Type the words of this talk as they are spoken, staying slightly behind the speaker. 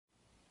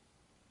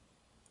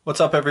What's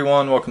up,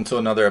 everyone? Welcome to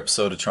another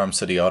episode of Charm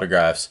City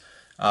Autographs.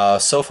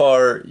 So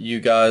far,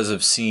 you guys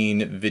have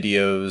seen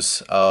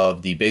videos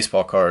of the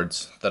baseball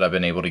cards that I've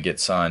been able to get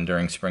signed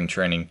during spring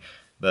training,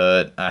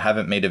 but I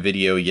haven't made a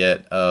video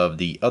yet of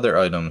the other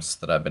items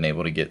that I've been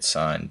able to get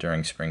signed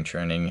during spring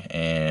training,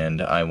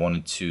 and I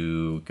wanted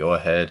to go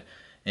ahead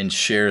and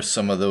share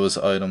some of those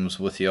items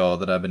with y'all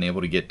that I've been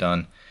able to get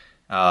done.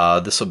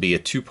 This will be a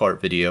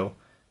two-part video.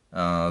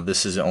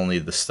 This is only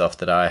the stuff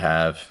that I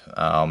have.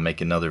 I'll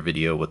make another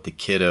video with the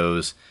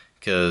kiddos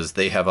because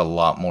they have a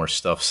lot more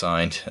stuff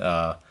signed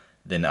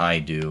than I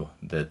do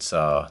that's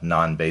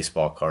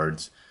non-baseball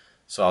cards.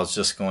 So I was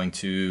just going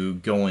to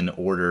go in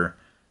order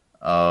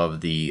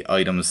of the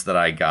items that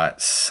I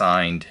got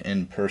signed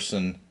in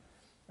person.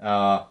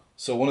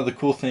 So one of the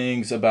cool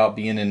things about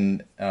being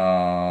in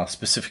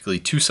specifically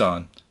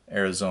Tucson,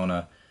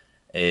 Arizona,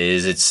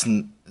 is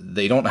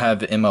they don't have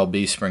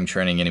MLB spring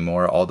training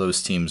anymore. All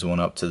those teams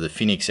went up to the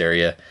Phoenix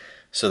area.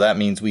 So that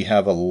means we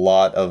have a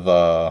lot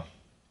of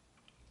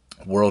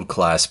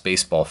world-class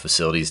baseball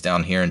facilities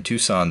down here in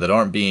Tucson that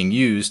aren't being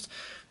used.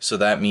 So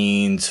that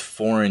means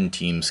foreign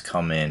teams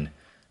come in.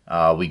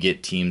 We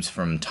get teams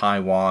from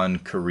Taiwan,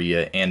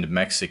 Korea, and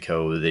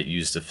Mexico that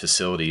use the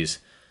facilities.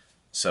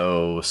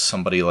 So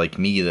somebody like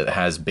me that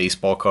has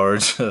baseball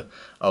cards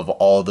of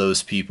all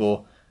those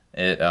people,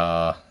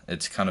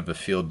 it's kind of a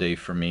field day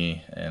for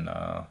me, and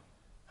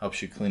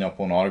helps you clean up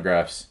on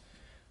autographs.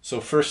 So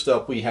first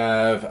up we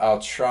have, I'll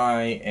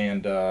try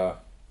and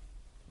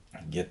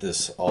get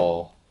this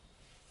all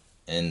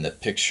in the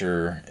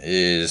picture,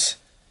 is,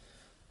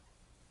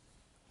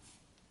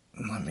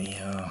 let me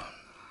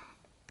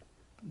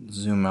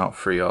zoom out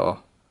for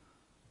y'all.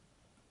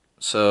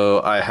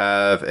 So I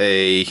have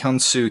a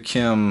Hyun-Soo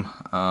Kim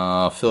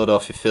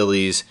Philadelphia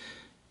Phillies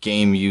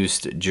game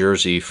used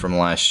jersey from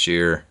last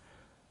year.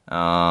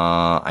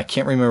 I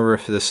can't remember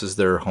if this is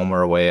their home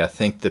or away. I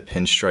think the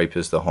pinstripe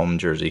is the home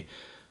jersey.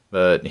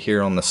 But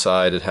here on the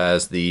side it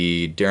has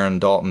the Darren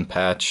Dalton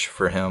patch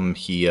for him.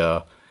 He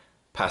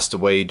passed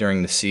away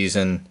during the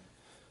season.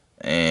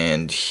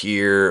 And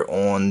here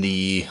on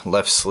the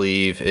left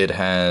sleeve it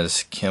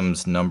has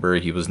Kim's number.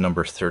 He was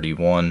number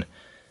 31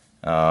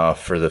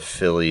 for the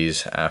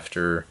Phillies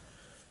after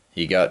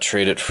he got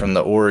traded from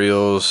the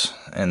Orioles.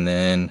 And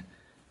then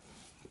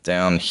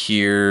down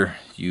here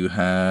you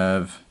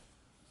have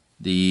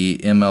the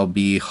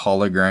MLB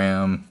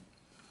hologram,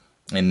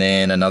 and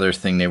then another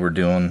thing they were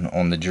doing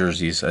on the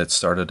jerseys that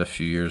started a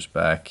few years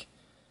back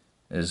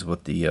is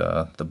with the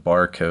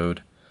barcode.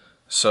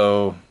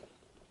 So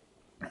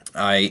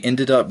I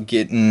ended up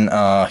getting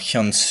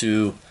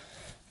Hyun-Soo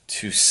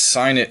to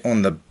sign it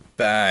on the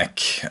back.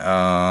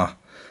 I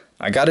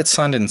got it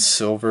signed in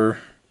silver.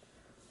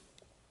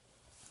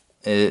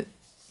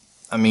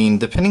 I mean,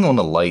 depending on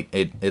the light,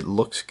 it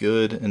looks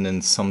good, and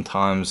then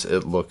sometimes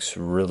it looks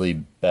really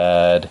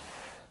bad.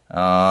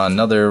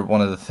 Another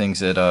one of the things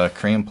that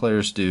Korean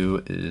players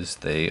do is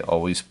they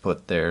always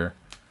put their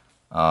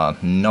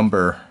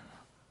number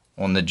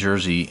on the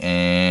jersey,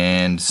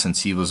 and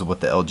since he was with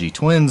the LG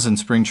Twins in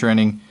spring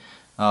training,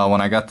 when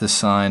I got this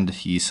signed,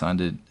 he signed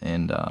it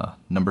in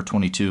number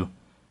 22,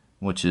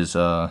 which is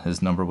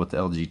his number with the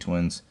LG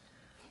Twins.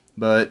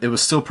 But it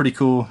was still pretty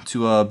cool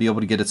to be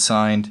able to get it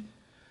signed.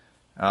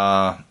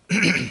 The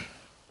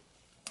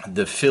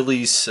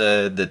Phillies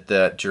said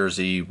that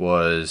jersey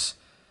was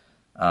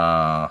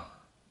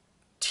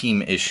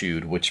team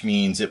issued, which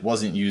means it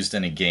wasn't used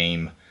in a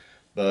game.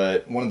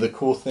 But one of the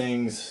cool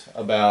things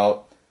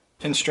about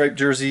pinstripe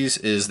jerseys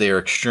is they are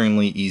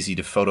extremely easy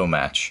to photo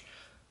match.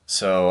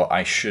 So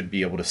I should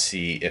be able to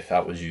see if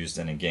that was used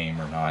in a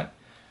game or not.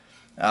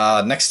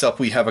 Next up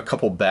we have a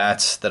couple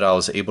bats that I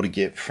was able to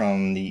get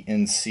from the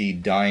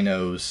NC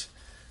Dinos.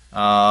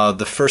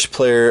 The first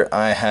player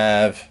I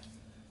have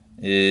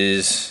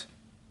is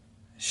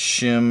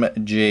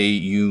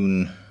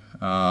Jae-Yoon,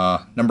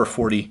 number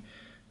 40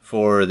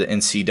 for the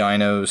NC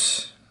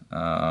Dinos.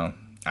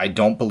 I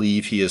don't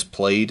believe he has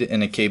played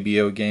in a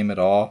KBO game at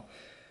all.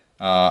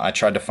 I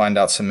tried to find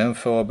out some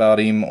info about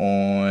him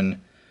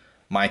on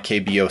my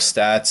KBO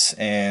stats,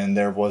 and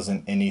there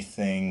wasn't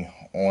anything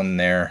on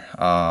there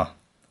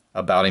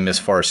about him as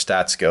far as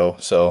stats go.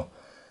 So,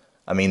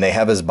 I mean, they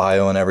have his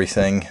bio and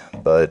everything,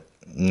 but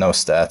no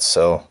stats,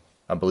 so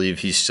I believe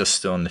he's just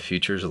still in the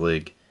Futures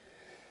League.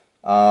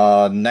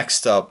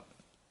 Next up,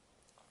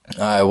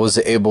 I was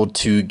able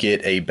to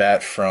get a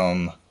bat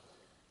from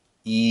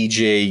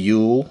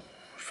Jae-Yul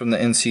from the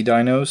NC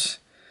Dinos.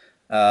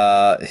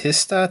 His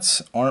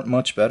stats aren't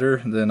much better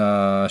than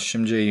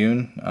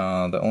Jae-Yoon.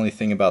 The only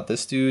thing about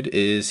this dude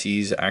is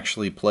he's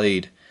actually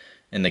played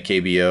in the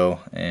KBO,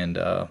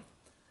 and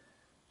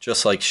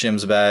just like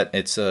Shim's bat,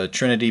 it's a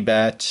Trinity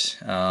bat,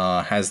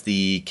 has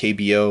the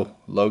KBO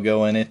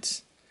logo in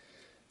it.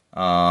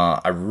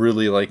 I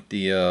really like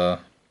the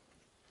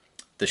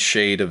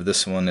shade of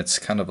this one. It's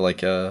kind of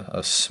like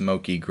a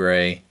smoky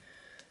gray.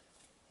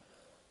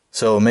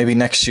 So maybe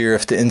next year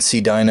if the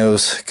NC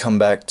Dinos come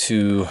back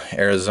to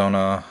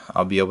Arizona,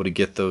 I'll be able to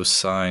get those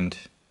signed.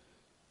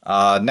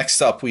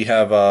 Next up, we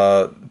have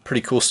a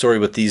pretty cool story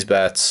with these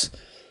bats.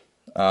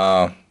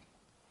 The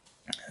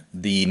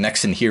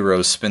Nexen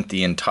Heroes spent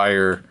their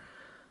entire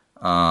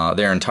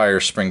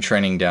spring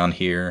training down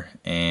here,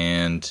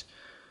 and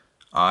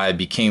I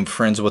became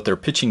friends with their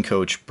pitching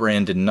coach,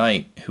 Brandon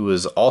Knight, who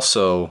is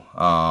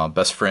also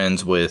best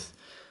friends with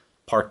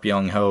Park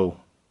Byung-ho,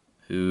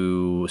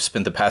 who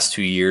spent the past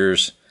 2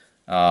 years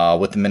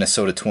with the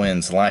Minnesota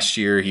Twins. Last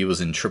year, he was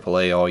in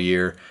AAA all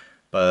year,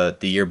 but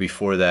the year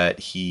before that,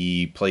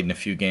 he played in a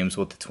few games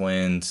with the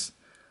Twins.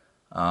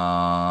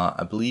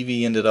 I believe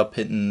he ended up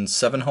hitting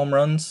 7 home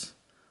runs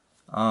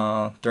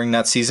during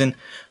that season.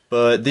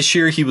 But this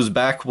year, he was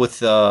back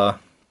with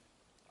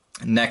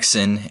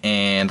Nexen,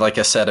 and like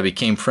I said, I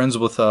became friends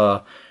with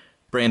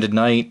Brandon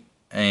Knight,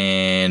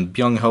 and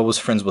Byung-ho was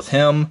friends with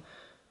him.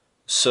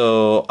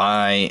 So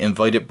I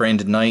invited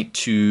Brandon Knight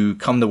to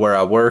come to where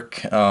I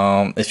work.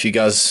 If you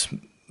guys,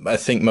 I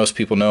think most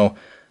people know,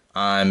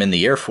 I'm in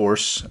the Air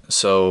Force,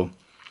 so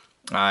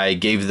I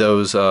gave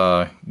those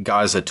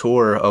guys a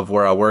tour of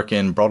where I work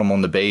and brought them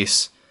on the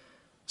base.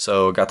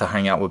 So I got to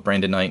hang out with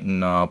Brandon Knight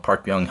and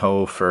Park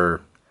Byung-ho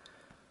for,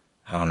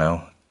 I don't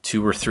know,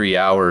 2 or 3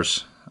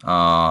 hours.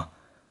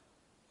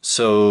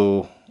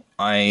 So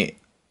I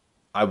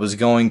was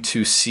going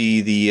to see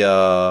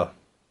the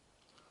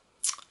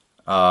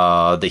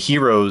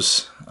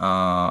Heroes.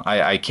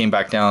 I came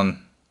back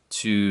down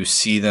to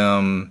see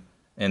them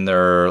in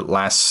their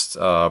last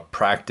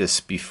practice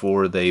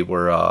before they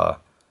were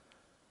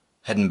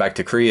heading back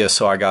to Korea.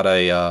 So I got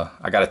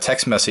a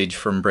text message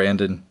from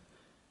Brandon,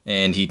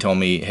 and he told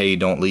me, "Hey,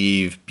 don't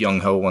leave.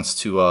 Byung-ho wants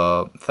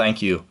to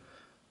thank you."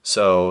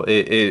 So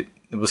it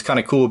was kind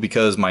of cool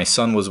because my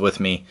son was with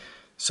me.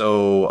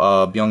 So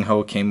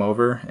Byung-ho came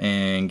over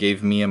and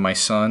gave me and my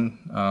son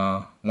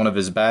one of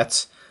his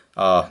bats,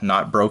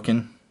 not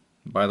broken,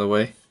 by the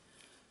way.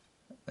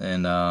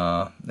 And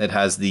it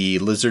has the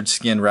lizard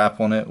skin wrap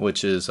on it,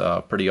 which is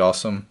pretty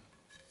awesome.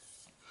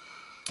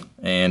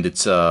 And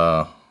it's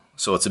so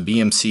it's a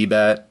BMC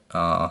bat,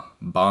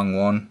 Bang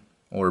 1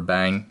 or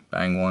Bang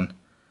 1,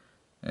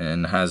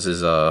 and has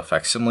his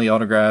facsimile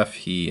autograph.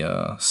 He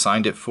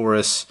signed it for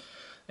us.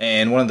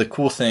 And one of the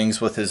cool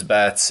things with his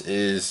bats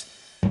is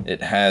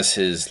it has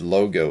his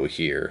logo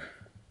here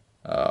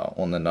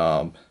on the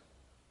knob. It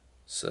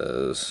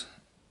says,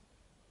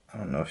 I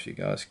don't know if you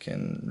guys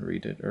can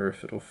read it or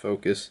if it'll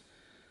focus,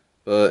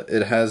 but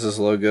it has his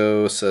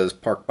logo. It says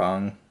Park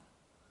Bang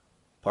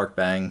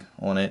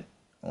on it,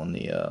 on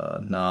the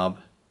knob.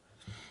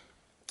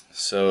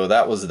 So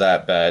that was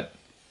that bat.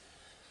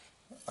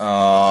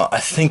 I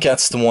think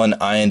that's the one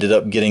I ended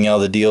up getting out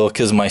of the deal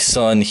because my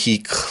son, he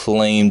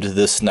claimed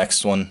this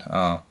next one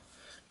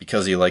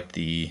because he liked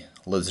the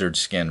lizard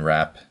skin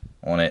wrap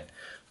on it.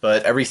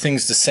 But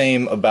everything's the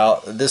same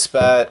about this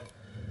bat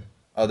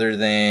other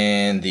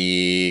than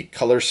the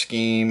color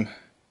scheme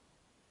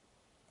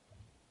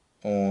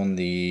on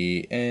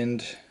the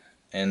end.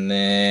 And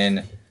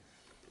then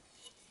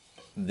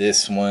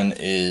this one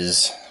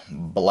is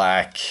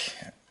black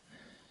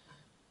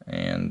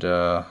and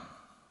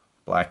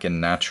black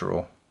and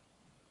natural.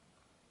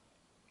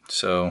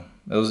 So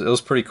it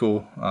was pretty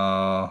cool.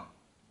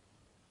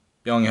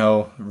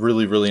 Byung-ho,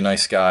 really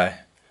nice guy.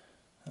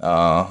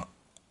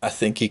 I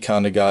think he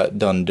kind of got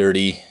done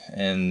dirty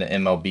in the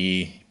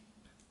MLB.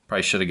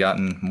 Probably should have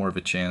gotten more of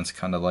a chance,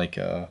 kind of like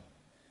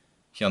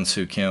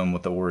Hyun-Soo Kim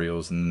with the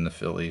Orioles and the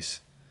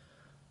Phillies.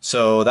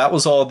 So that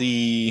was all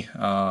the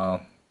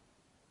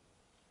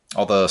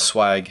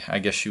swag, I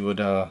guess you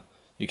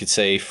could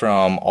say,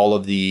 from all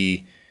of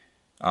the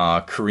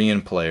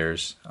Korean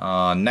players.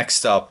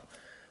 Next up,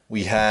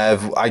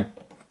 I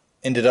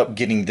ended up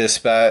getting this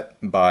bat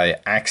by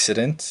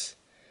accident.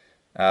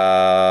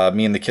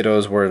 Me and the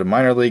kiddos were at a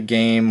minor league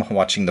game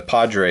watching the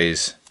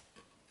Padres,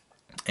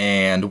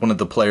 and one of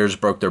the players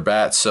broke their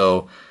bat.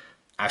 So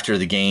after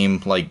the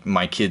game, like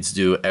my kids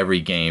do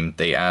every game,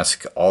 they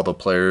ask all the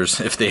players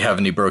if they have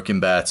any broken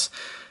bats.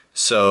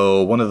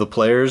 So one of the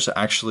players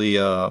actually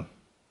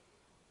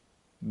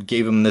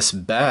gave him this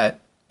bat,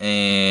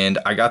 and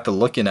I got to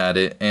looking at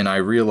it, and I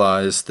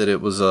realized that it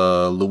was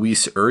a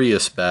Luis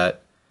Urias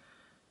bat.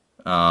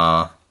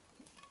 And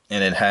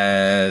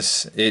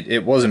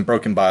it wasn't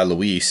broken by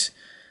Luis,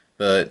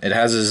 but it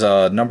has his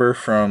number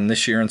from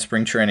this year in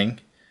spring training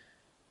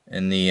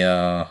in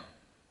the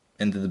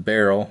into the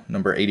barrel,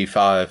 number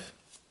 85.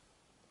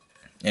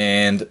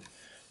 And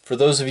for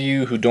those of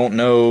you who don't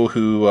know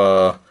who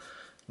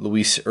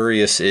Luis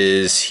Urias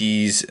is,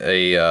 he's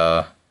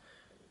a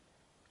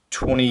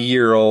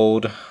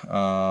 20-year-old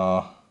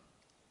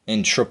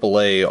in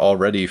AAA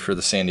already for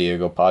the San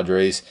Diego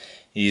Padres.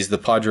 He's the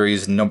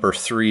Padres' number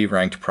 3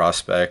 ranked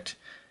prospect,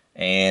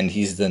 and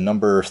he's the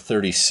number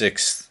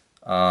 36th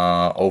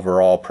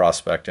overall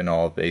prospect in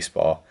all of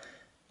baseball.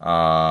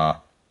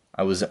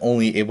 I was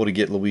only able to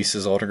get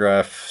Luis's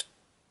autograph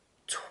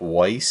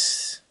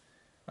twice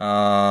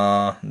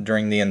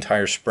during the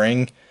entire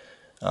spring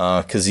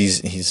because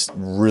he's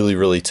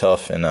really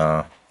tough,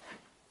 and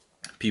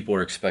people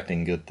are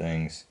expecting good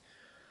things.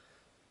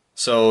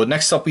 So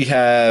next up we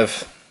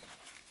have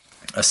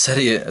a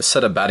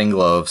set of batting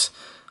gloves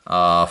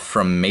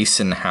from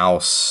Mason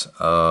House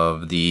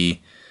of the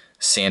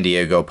San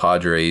Diego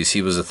Padres.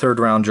 He was a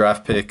third-round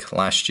draft pick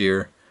last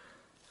year.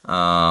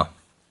 The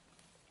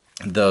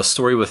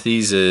story with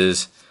these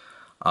is,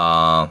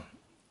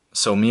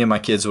 so me and my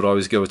kids would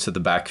always go to the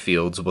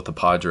backfields with the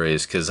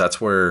Padres because that's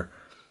where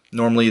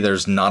normally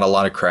there's not a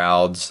lot of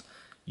crowds.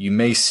 You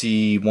may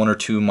see one or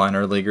two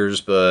minor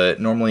leaguers, but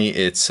normally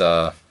it's,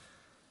 or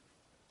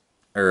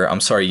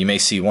I'm sorry, you may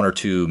see one or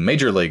two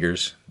major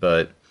leaguers,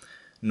 but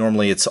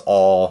normally it's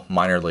all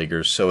minor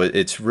leaguers. So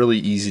it's really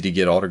easy to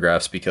get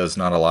autographs because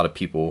not a lot of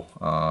people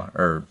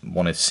or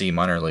want to see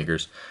minor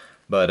leaguers.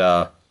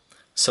 But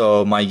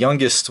so my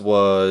youngest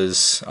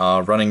was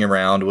running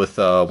around with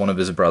one of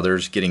his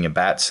brothers getting a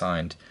bat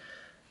signed,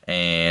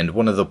 and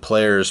one of the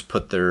players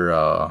put their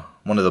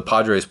one of the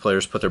Padres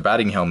players put their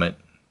batting helmet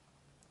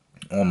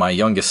on my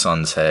youngest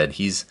son's head.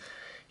 He's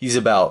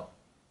about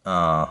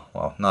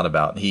well, not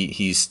about,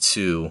 he's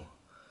 2,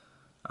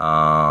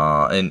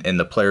 and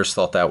the players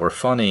thought that were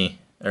funny,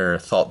 or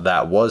thought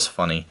that was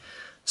funny.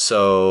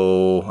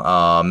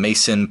 So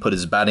Mason put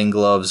his batting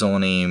gloves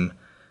on him.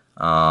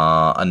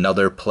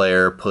 Another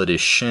player put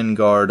his shin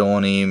guard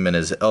on him and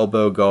his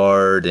elbow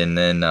guard, and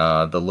then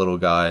the little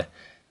guy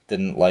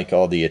didn't like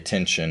all the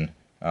attention,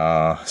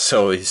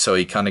 so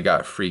he kind of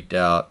got freaked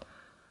out,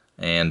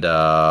 and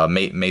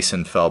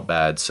Mason felt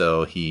bad,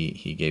 so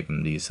he gave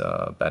him these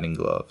batting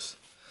gloves.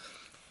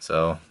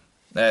 So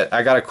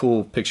I got a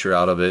cool picture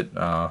out of it.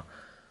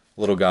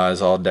 Little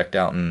guy's all decked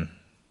out in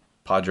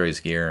Padres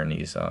gear, and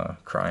he's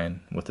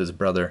crying with his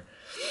brother.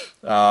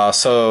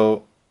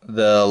 So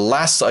the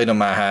last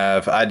item I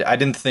have, I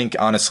didn't think,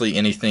 honestly,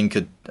 anything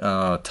could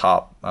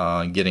top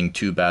getting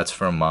 2 bats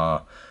from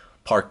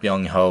Park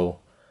Byung-ho,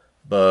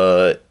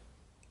 but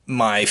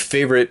my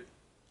favorite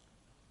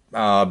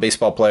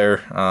baseball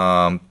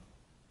player,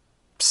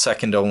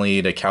 second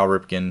only to Cal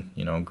Ripken.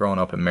 You know, growing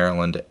up in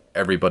Maryland,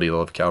 everybody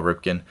loved Cal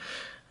Ripken.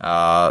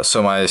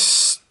 So my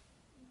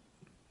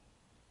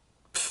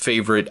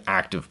favorite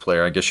active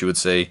player, I guess you would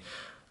say,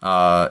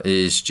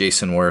 is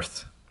Jason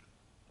Worth.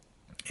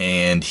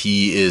 And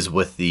he is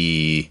with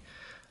the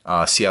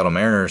Seattle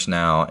Mariners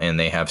now, and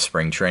they have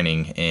spring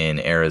training in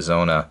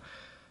Arizona.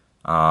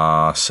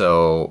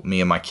 So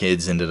me and my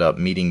kids ended up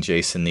meeting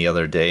Jason the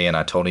other day, and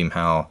I told him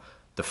how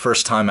the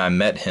first time I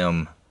met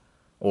him,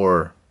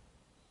 or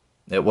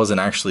it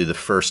wasn't actually the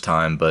first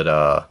time,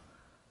 but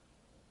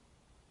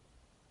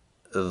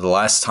the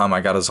last time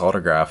I got his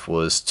autograph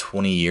was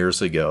 20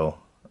 years ago.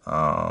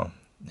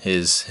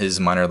 His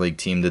minor league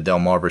team, the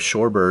Delmarva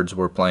Shorebirds,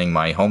 were playing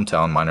my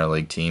hometown minor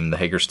league team, the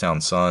Hagerstown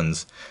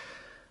Suns.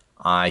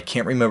 I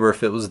can't remember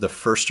if it was the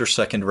first or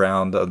second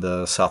round of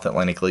the South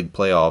Atlantic League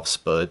playoffs,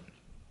 but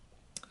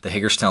the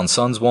Hagerstown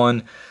Suns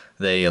won.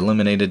 They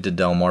eliminated the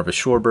Delmarva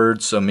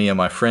Shorebirds, so me and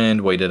my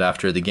friend waited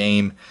after the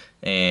game,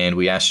 and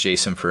we asked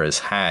Jason for his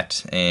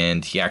hat,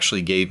 and he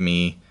actually gave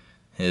me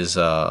his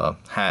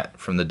hat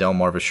from the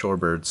Delmarva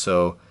Shorebirds.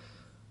 So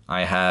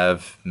I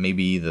have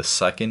maybe the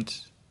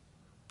second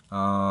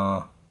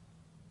minor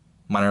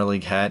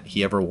league hat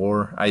he ever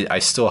wore. I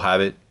still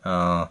have it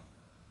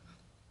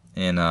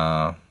in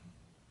a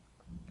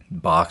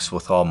box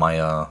with all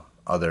my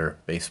other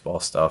baseball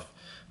stuff.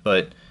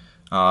 But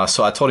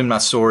so I told him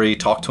that story,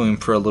 talked to him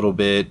for a little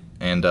bit,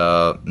 and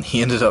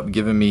he ended up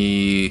giving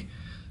me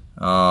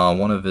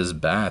one of his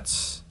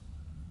bats.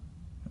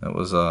 It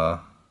was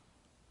a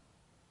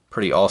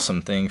pretty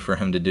awesome thing for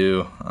him to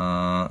do.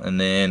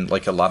 And then,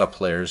 like a lot of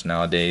players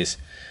nowadays,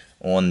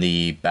 on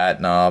the bat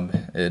knob,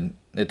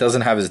 it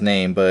doesn't have his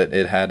name, but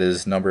it had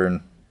his number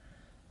in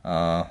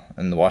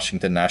the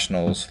Washington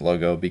Nationals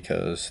logo,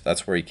 because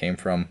that's where he came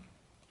from.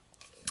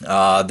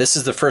 This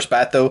is the first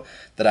bat, though,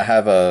 that I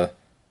have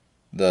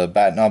the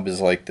bat knob is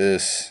like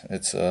this.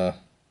 It's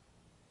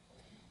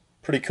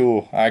pretty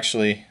cool.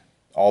 Actually,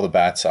 all the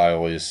bats I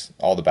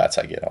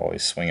get, I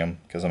always swing them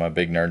because I'm a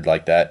big nerd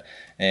like that.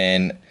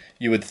 And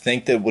you would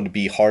think that it would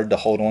be hard to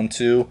hold on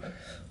to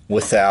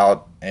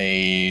without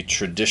a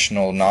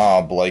traditional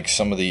knob like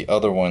some of the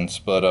other ones,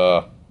 but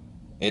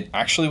it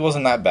actually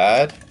wasn't that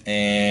bad,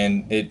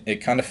 and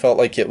it kind of felt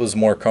like it was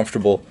more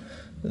comfortable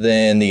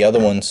than the other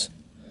ones.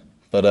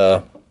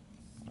 But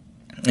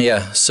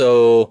yeah,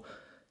 so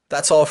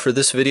that's all for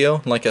this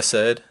video. Like I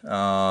said,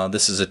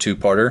 this is a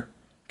 2-parter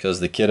because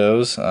the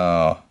kiddos,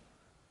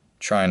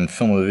 try and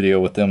film a video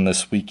with them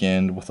this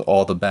weekend with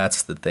all the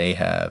bats that they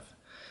have.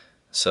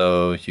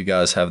 So you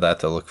guys have that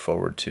to look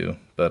forward to.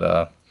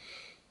 But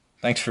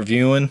thanks for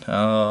viewing.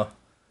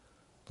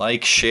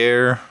 Like,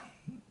 share,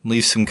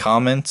 leave some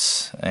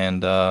comments,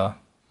 and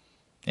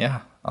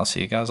yeah, I'll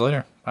see you guys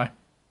later.